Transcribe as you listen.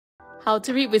How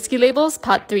to read whiskey labels,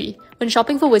 Part 3. When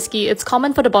shopping for whiskey, it's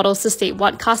common for the bottles to state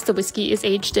what cask the whiskey is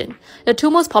aged in. The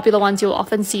two most popular ones you'll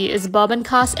often see is bourbon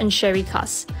cask and sherry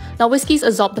cask. Now, whiskeys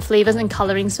absorb the flavors and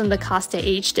colorings from the cask they're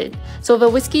aged in. So if a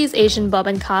whiskey is aged in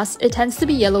bourbon cask, it tends to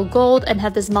be yellow gold and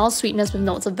have this mild sweetness with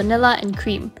notes of vanilla and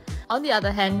cream. On the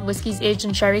other hand, whiskeys aged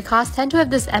in sherry cask tend to have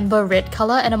this amber red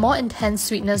color and a more intense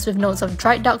sweetness with notes of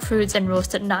dried dark fruits and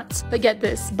roasted nuts. But get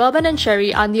this, bourbon and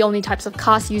sherry aren't the only types of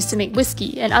cask used to make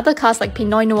whiskey, and other casks like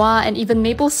Pinot Noir and even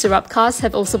maple syrup casks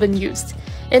have also been used.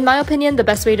 In my opinion, the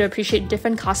best way to appreciate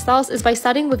different cask styles is by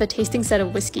starting with a tasting set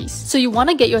of whiskies. So you want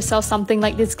to get yourself something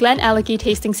like this Glenallachie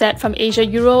tasting set from Asia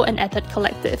Euro and Ethed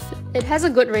Collective. It has a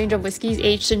good range of whiskies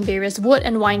aged in various wood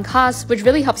and wine casks, which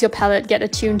really helps your palate get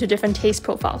attuned to different taste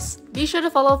profiles. Be sure to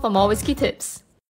follow for more whiskey tips.